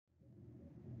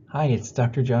Hi, it's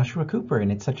Dr. Joshua Cooper,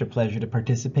 and it's such a pleasure to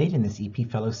participate in this EP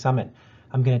Fellow Summit.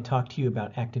 I'm going to talk to you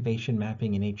about activation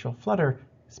mapping in Atrial Flutter,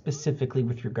 specifically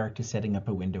with regard to setting up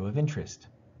a window of interest.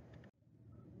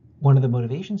 One of the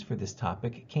motivations for this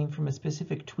topic came from a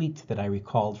specific tweet that I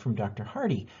recalled from Dr.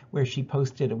 Hardy, where she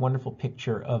posted a wonderful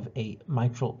picture of a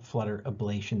mitral flutter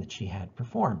ablation that she had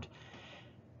performed.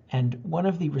 And one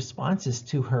of the responses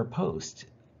to her post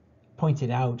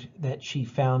pointed out that she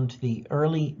found the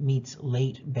early meets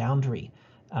late boundary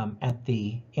at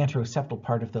the anteroseptal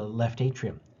part of the left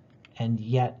atrium, and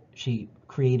yet she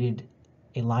created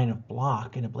a line of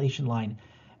block, an ablation line,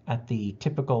 at the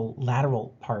typical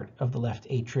lateral part of the left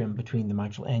atrium between the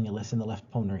mitral annulus and the left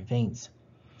pulmonary veins.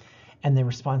 And the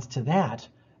response to that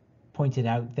pointed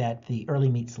out that the early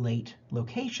meets late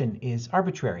location is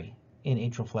arbitrary in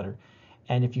atrial flutter,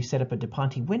 and if you set up a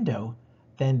Ponti window,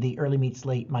 then the early meets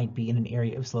late might be in an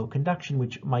area of slow conduction,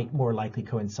 which might more likely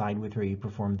coincide with where you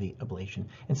perform the ablation.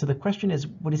 And so the question is,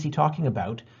 what is he talking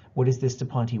about? What is this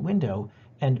Ponti window?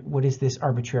 And what is this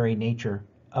arbitrary nature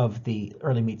of the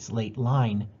early meets late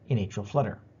line in atrial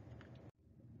flutter?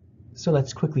 So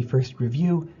let's quickly first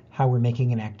review how we're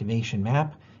making an activation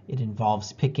map. It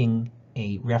involves picking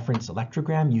a reference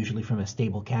electrogram, usually from a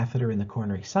stable catheter in the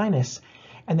coronary sinus,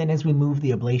 and then as we move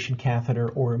the ablation catheter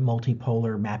or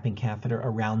multipolar mapping catheter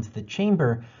around the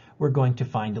chamber, we're going to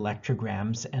find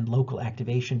electrograms and local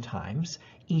activation times,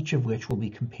 each of which will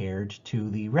be compared to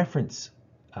the reference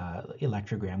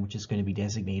electrogram, which is going to be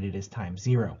designated as time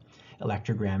 0.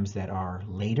 Electrograms that are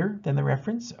later than the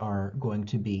reference are going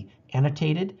to be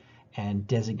annotated and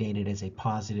designated as a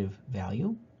positive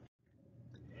value.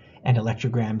 And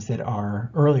electrograms that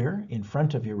are earlier in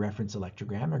front of your reference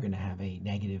electrogram are going to have a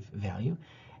negative value.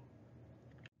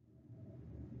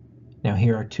 Now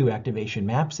here are two activation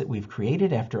maps that we've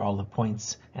created after all the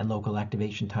points and local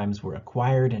activation times were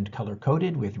acquired and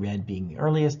color-coded, with red being the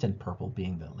earliest and purple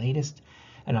being the latest.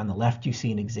 And on the left you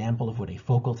see an example of what a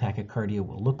focal tachycardia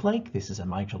will look like. This is a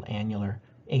mitral annular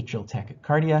atrial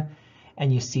tachycardia,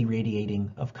 and you see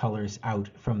radiating of colors out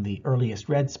from the earliest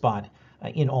red spot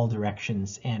in all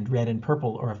directions, and red and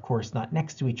purple are of course not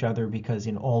next to each other, because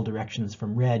in all directions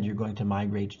from red you're going to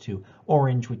migrate to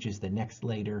orange, which is the next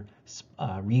later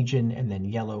region, and then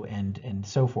yellow and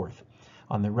so forth.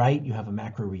 On the right you have a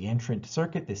macro-reentrant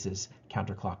circuit. This is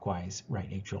counterclockwise right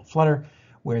atrial flutter,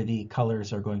 where the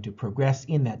colors are going to progress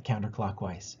in that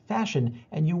counterclockwise fashion,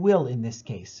 and you will in this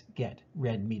case get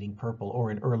red meeting purple, or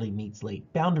an early meets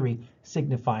late boundary,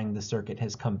 signifying the circuit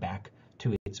has come back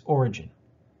to its origin.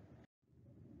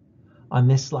 On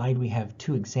this slide, we have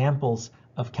two examples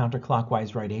of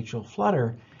counterclockwise right atrial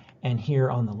flutter, and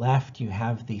here on the left, you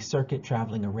have the circuit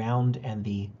traveling around and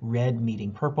the red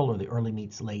meeting purple, or the early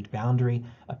meets late boundary,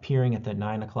 appearing at the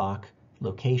 9 o'clock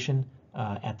location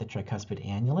at the tricuspid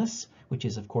annulus, which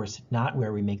is of course not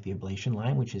where we make the ablation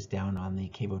line, which is down on the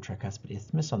cavo-tricuspid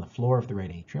isthmus on the floor of the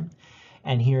right atrium.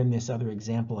 And here in this other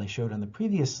example I showed on the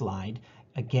previous slide,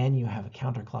 again, you have a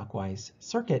counterclockwise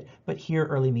circuit, but here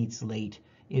early meets late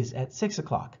is at 6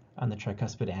 o'clock on the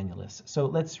tricuspid annulus. So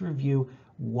let's review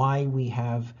why we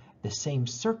have the same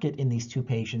circuit in these two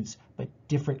patients, but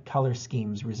different color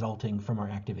schemes resulting from our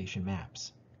activation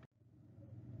maps.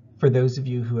 For those of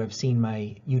you who have seen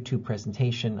my YouTube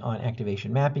presentation on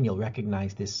activation mapping, you'll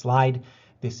recognize this slide.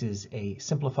 This is a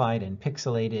simplified and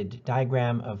pixelated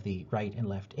diagram of the right and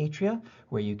left atria,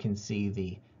 where you can see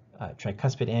the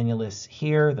tricuspid annulus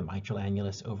here, the mitral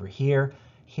annulus over here.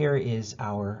 Here is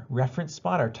our reference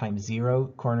spot, our time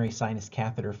 0 coronary sinus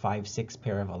catheter 5-6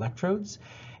 pair of electrodes.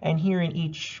 And here in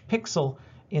each pixel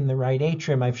in the right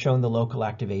atrium, I've shown the local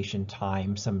activation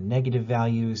time, some negative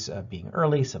values being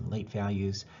early, some late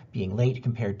values being late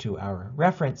compared to our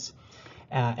reference.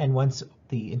 And once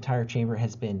the entire chamber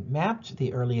has been mapped,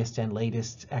 the earliest and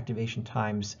latest activation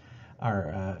times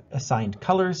are assigned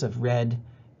colors of red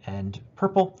and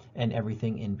purple and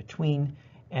everything in between.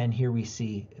 And here we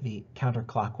see the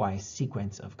counterclockwise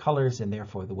sequence of colors, and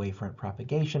therefore the wavefront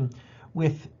propagation,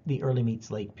 with the early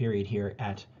meets late period here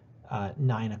at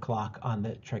 9 o'clock on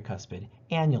the tricuspid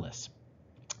annulus.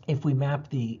 If we map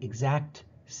the exact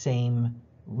same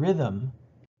rhythm,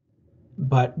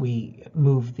 but we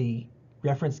move the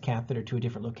reference catheter to a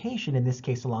different location, in this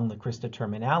case along the crista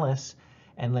terminalis,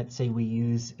 and let's say we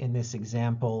use in this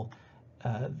example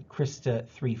crista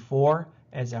 3-4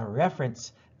 as our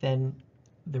reference, then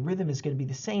the rhythm is going to be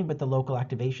the same, but the local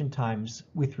activation times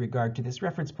with regard to this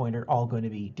reference point are all going to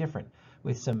be different,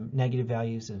 with some negative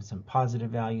values and some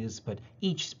positive values, but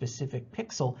each specific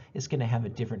pixel is going to have a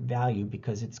different value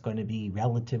because it's going to be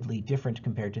relatively different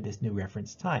compared to this new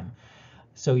reference time.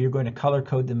 So you're going to color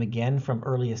code them again from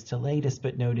earliest to latest,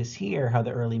 but notice here how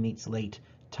the early meets late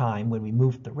time when we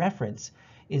moved the reference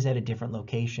is at a different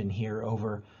location here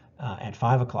over at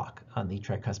 5 o'clock on the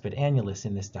tricuspid annulus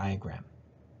in this diagram.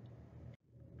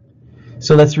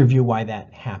 So let's review why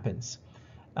that happens.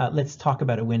 Let's talk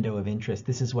about a window of interest.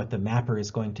 This is what the mapper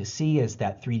is going to see as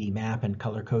that 3D map and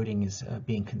color coding is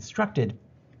being constructed.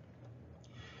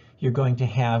 You're going to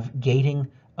have gating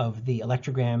of the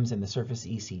electrograms in the surface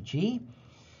ECG.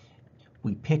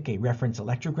 We pick a reference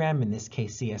electrogram, in this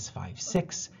case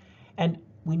CS56, and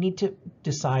we need to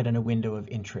decide on a window of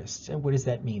interest. And what does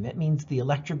that mean? That means the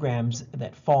electrograms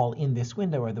that fall in this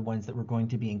window are the ones that we're going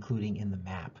to be including in the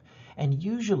map. And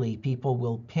usually people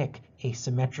will pick a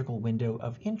symmetrical window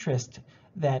of interest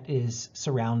that is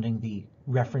surrounding the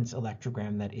reference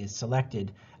electrogram that is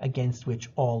selected, against which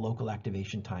all local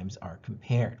activation times are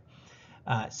compared.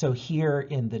 So here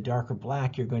in the darker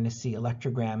black, you're going to see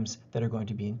electrograms that are going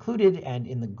to be included, and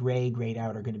in the gray, grayed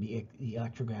out are going to be the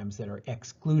electrograms that are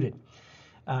excluded.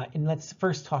 And let's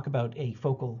first talk about a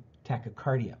focal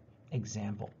tachycardia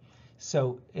example.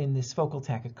 So in this focal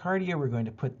tachycardia, we're going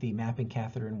to put the mapping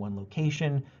catheter in one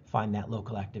location, find that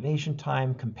local activation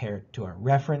time, compare it to our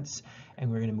reference,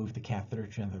 and we're going to move the catheter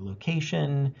to another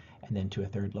location, and then to a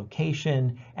third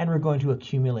location, and we're going to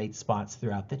accumulate spots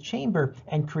throughout the chamber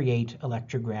and create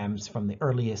electrograms from the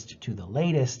earliest to the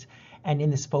latest. And in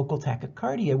this focal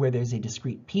tachycardia, where there's a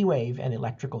discrete P wave and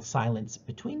electrical silence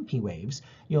between P waves,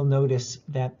 you'll notice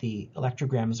that the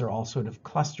electrograms are all sort of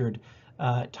clustered,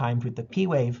 timed with the P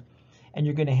wave. And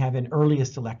you're going to have an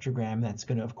earliest electrogram that's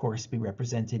going to, of course, be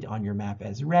represented on your map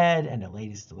as red, and a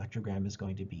latest electrogram is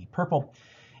going to be purple.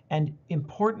 And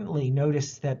importantly,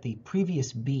 notice that the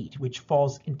previous beat, which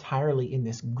falls entirely in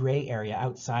this gray area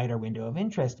outside our window of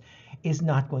interest, is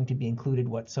not going to be included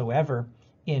whatsoever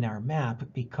in our map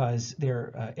because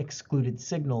they're excluded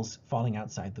signals falling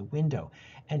outside the window.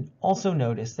 And also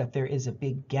notice that there is a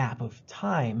big gap of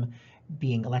time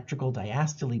being electrical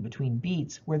diastole between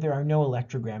beats where there are no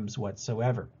electrograms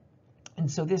whatsoever.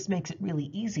 And so this makes it really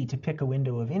easy to pick a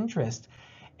window of interest,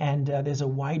 and there's a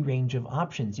wide range of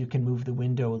options. You can move the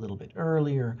window a little bit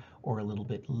earlier or a little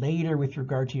bit later with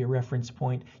regard to your reference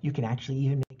point. You can actually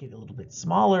even make it a little bit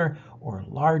smaller or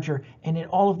larger, and in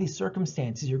all of these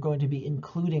circumstances you're going to be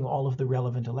including all of the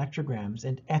relevant electrograms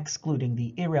and excluding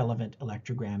the irrelevant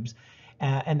electrograms.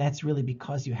 And that's really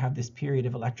because you have this period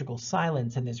of electrical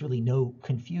silence and there's really no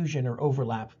confusion or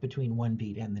overlap between one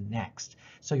beat and the next.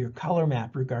 So your color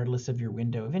map, regardless of your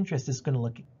window of interest, is going to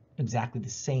look exactly the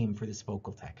same for this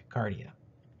focal tachycardia.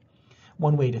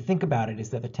 One way to think about it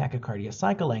is that the tachycardia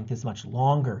cycle length is much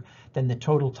longer than the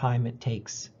total time it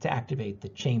takes to activate the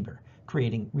chamber,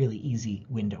 creating really easy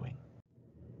windowing.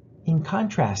 In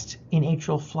contrast, in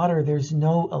atrial flutter, there's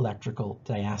no electrical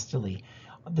diastole.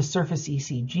 The surface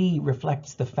ECG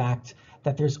reflects the fact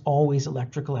that there's always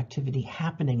electrical activity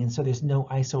happening, and so there's no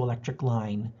isoelectric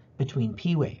line between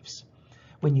P waves.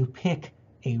 When you pick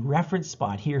a reference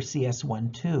spot here,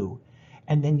 CS12,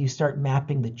 and then you start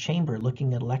mapping the chamber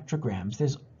looking at electrograms,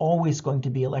 there's always going to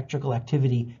be electrical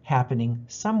activity happening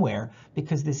somewhere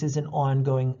because this is an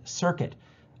ongoing circuit.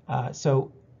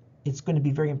 So it's going to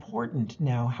be very important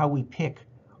now how we pick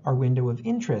our window of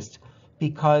interest,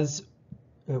 because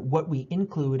what we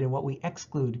include and what we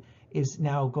exclude is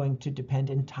now going to depend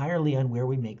entirely on where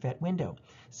we make that window.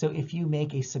 So if you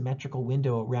make a symmetrical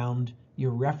window around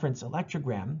your reference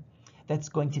electrogram, that's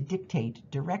going to dictate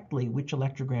directly which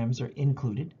electrograms are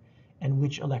included and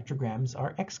which electrograms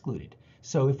are excluded.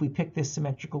 So if we pick this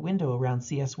symmetrical window around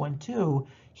CS12,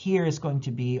 here is going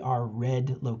to be our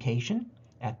red location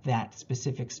at that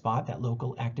specific spot, that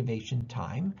local activation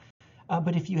time.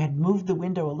 But if you had moved the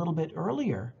window a little bit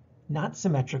earlier, not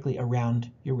symmetrically around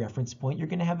your reference point, you're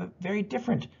going to have a very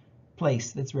different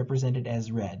place that's represented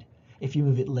as red. If you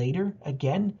move it later,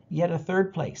 again, yet a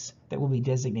third place that will be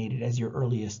designated as your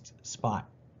earliest spot.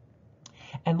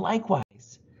 And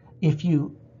likewise, if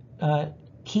you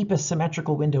keep a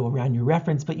symmetrical window around your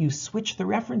reference, but you switch the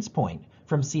reference point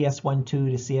from CS12 to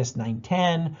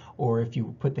CS910, or if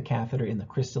you put the catheter in the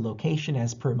crystal location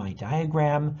as per my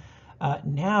diagram,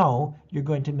 now you're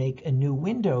going to make a new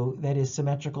window that is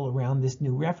symmetrical around this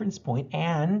new reference point,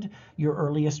 and your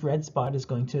earliest red spot is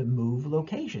going to move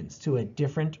locations to a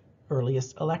different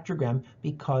earliest electrogram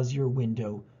because your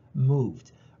window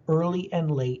moved. Early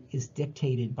and late is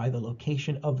dictated by the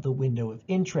location of the window of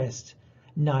interest,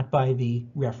 not by the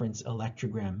reference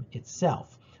electrogram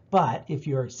itself. But if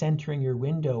you're centering your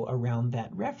window around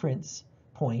that reference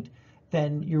point,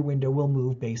 then your window will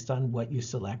move based on what you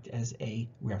select as a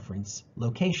reference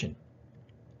location.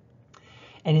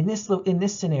 And in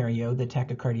this scenario, the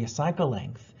tachycardia cycle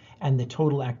length and the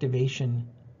total activation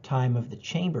time of the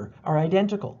chamber are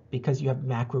identical because you have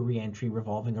macro-reentry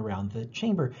revolving around the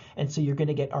chamber. And so you're going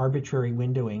to get arbitrary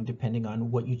windowing depending on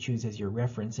what you choose as your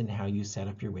reference and how you set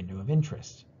up your window of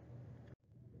interest.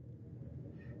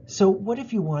 So what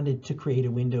if you wanted to create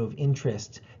a window of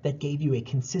interest that gave you a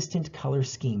consistent color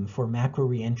scheme for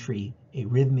macro-reentry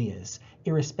arrhythmias,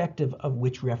 irrespective of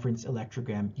which reference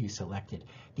electrogram you selected?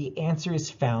 The answer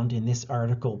is found in this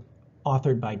article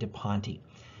authored by Ponti,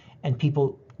 and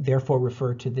people therefore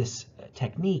refer to this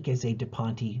technique as a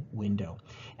Ponti window.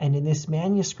 And in this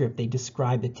manuscript, they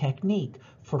describe the technique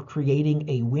for creating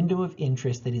a window of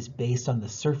interest that is based on the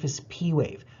surface P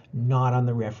wave, not on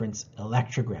the reference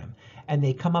electrogram. And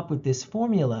they come up with this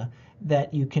formula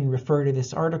that you can refer to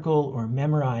this article or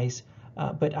memorize,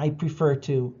 but I prefer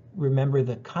to remember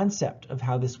the concept of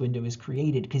how this window is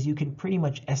created, because you can pretty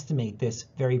much estimate this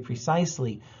very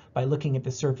precisely by looking at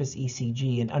the surface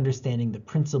ECG and understanding the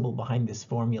principle behind this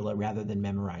formula rather than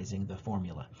memorizing the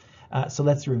formula. So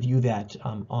let's review that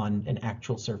on an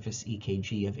actual surface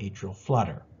EKG of atrial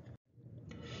flutter.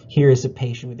 Here is a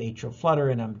patient with atrial flutter,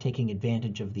 and I'm taking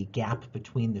advantage of the gap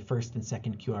between the first and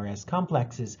second QRS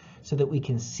complexes so that we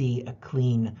can see a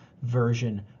clean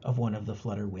version of one of the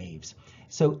flutter waves.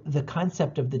 So the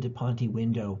concept of the Ponti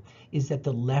window is that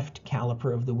the left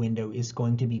caliper of the window is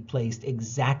going to be placed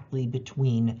exactly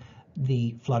between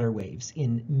the flutter waves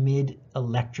in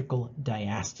mid-electrical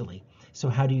diastole. So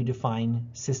how do you define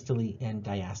systole and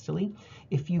diastole?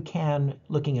 If you can,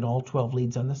 looking at all 12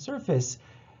 leads on the surface,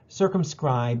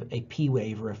 circumscribe a P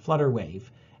wave or a flutter wave,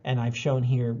 and I've shown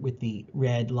here with the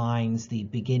red lines the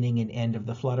beginning and end of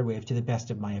the flutter wave to the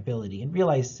best of my ability, and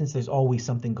realize since there's always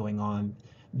something going on,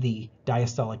 the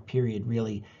diastolic period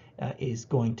really is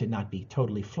going to not be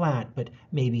totally flat, but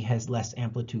maybe has less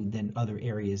amplitude than other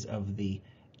areas of the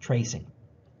tracing.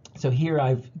 So here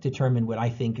I've determined what I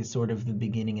think is sort of the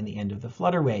beginning and the end of the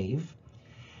flutter wave.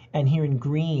 And here in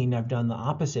green, I've done the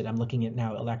opposite. I'm looking at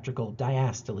now electrical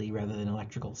diastole rather than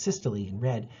electrical systole in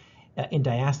red. In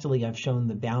diastole, I've shown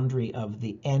the boundary of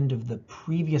the end of the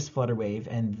previous flutter wave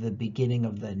and the beginning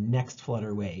of the next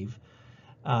flutter wave.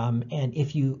 And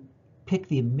if you pick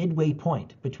the midway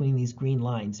point between these green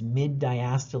lines,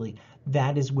 mid-diastole,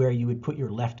 that is where you would put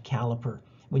your left caliper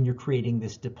when you're creating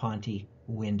this Ponti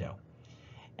window.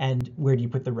 And where do you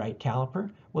put the right caliper?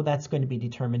 Well, that's going to be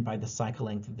determined by the cycle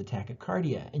length of the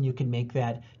tachycardia, and you can make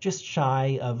that just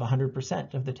shy of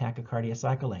 100% of the tachycardia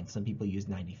cycle length. Some people use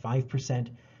 95%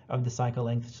 of the cycle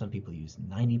length, some people use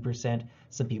 90%,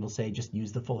 some people say just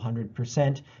use the full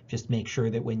 100%. Just make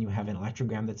sure that when you have an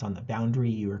electrogram that's on the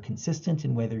boundary, you are consistent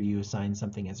in whether you assign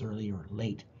something as early or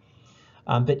late.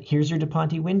 But here's your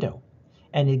Ponti window.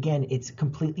 And again, it's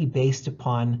completely based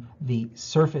upon the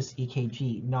surface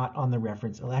EKG, not on the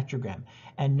reference electrogram.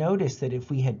 And notice that if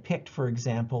we had picked, for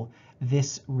example,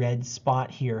 this red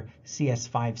spot here,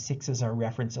 CS56 as our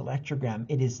reference electrogram,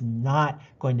 it is not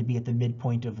going to be at the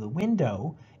midpoint of the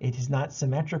window. It is not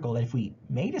symmetrical. If we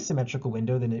made a symmetrical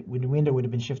window, then the window would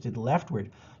have been shifted leftward.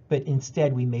 But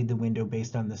instead, we made the window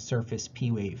based on the surface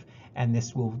P wave. And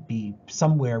this will be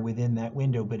somewhere within that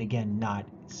window, but again, not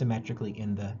symmetrically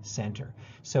in the center.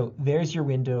 So there's your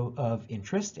window of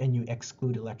interest, and you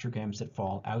exclude electrograms that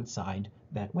fall outside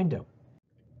that window.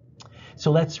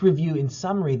 So let's review in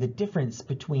summary the difference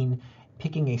between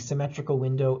picking a symmetrical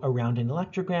window around an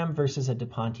electrogram versus a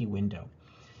Ponti window.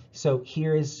 So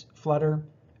here is flutter.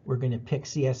 We're going to pick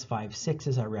CS56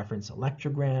 as our reference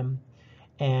electrogram,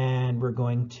 and we're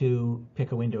going to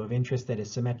pick a window of interest that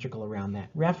is symmetrical around that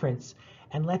reference.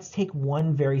 And let's take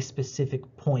one very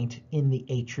specific point in the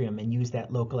atrium and use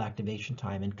that local activation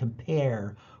time and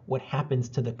compare what happens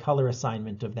to the color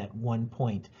assignment of that one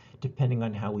point depending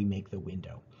on how we make the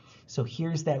window. So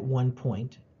here's that one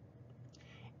point,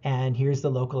 and here's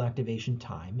the local activation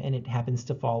time, and it happens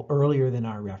to fall earlier than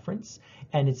our reference,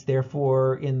 and it's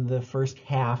therefore in the first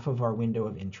half of our window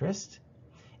of interest,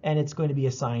 and it's going to be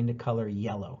assigned a color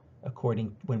yellow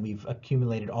according when we've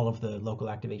accumulated all of the local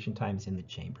activation times in the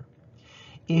chamber.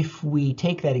 If we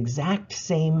take that exact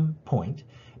same point,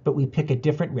 but we pick a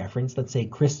different reference, let's say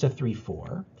Krista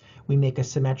 3-4, we make a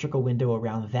symmetrical window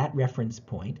around that reference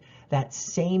point, that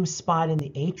same spot in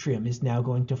the atrium is now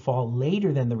going to fall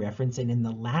later than the reference and in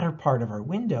the latter part of our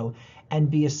window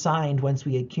and be assigned, once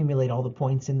we accumulate all the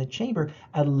points in the chamber,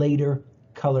 a later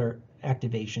color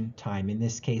activation time, in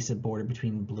this case a border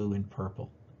between blue and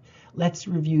purple. Let's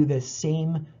review the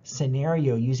same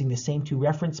scenario using the same two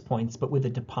reference points but with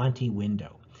a Ponti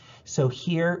window. So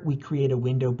here we create a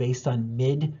window based on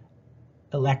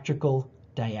mid-electrical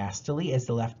diastole as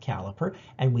the left caliper,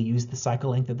 and we use the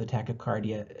cycle length of the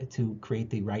tachycardia to create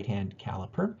the right-hand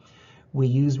caliper. We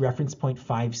use reference point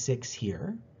 5.6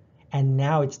 here, and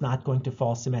now it's not going to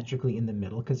fall symmetrically in the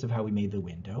middle because of how we made the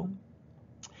window.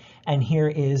 And here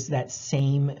is that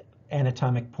same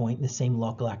anatomic point, the same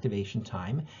local activation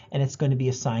time, and it's going to be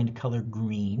assigned color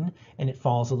green, and it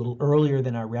falls a little earlier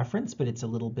than our reference, but it's a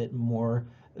little bit more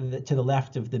to the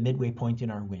left of the midway point in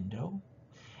our window.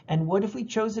 And what if we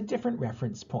chose a different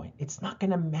reference point? It's not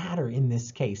going to matter in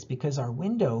this case because our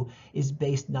window is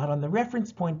based not on the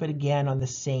reference point, but again on the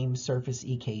same surface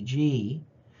EKG.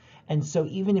 And so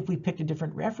even if we picked a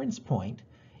different reference point,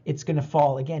 it's going to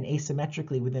fall, again,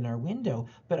 asymmetrically within our window,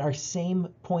 but our same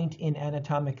point in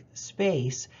anatomic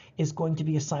space is going to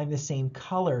be assigned the same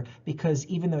color because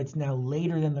even though it's now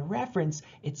later than the reference,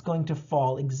 it's going to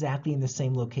fall exactly in the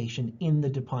same location in the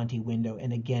Ponti window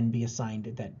and again be assigned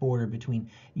at that border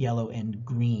between yellow and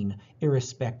green,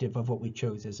 irrespective of what we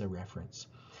chose as a reference.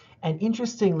 And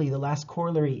interestingly, the last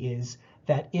corollary is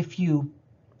that if you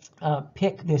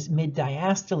pick this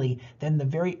mid-diastole, then the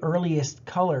very earliest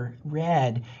color,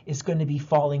 red, is going to be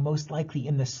falling most likely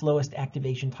in the slowest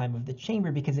activation time of the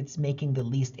chamber because it's making the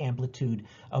least amplitude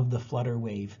of the flutter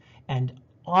wave. And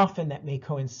often that may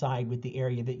coincide with the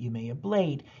area that you may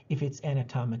ablate if it's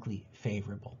anatomically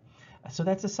favorable. So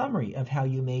that's a summary of how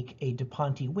you make a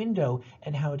Ponti window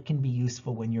and how it can be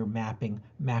useful when you're mapping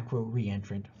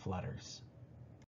macro-reentrant flutters.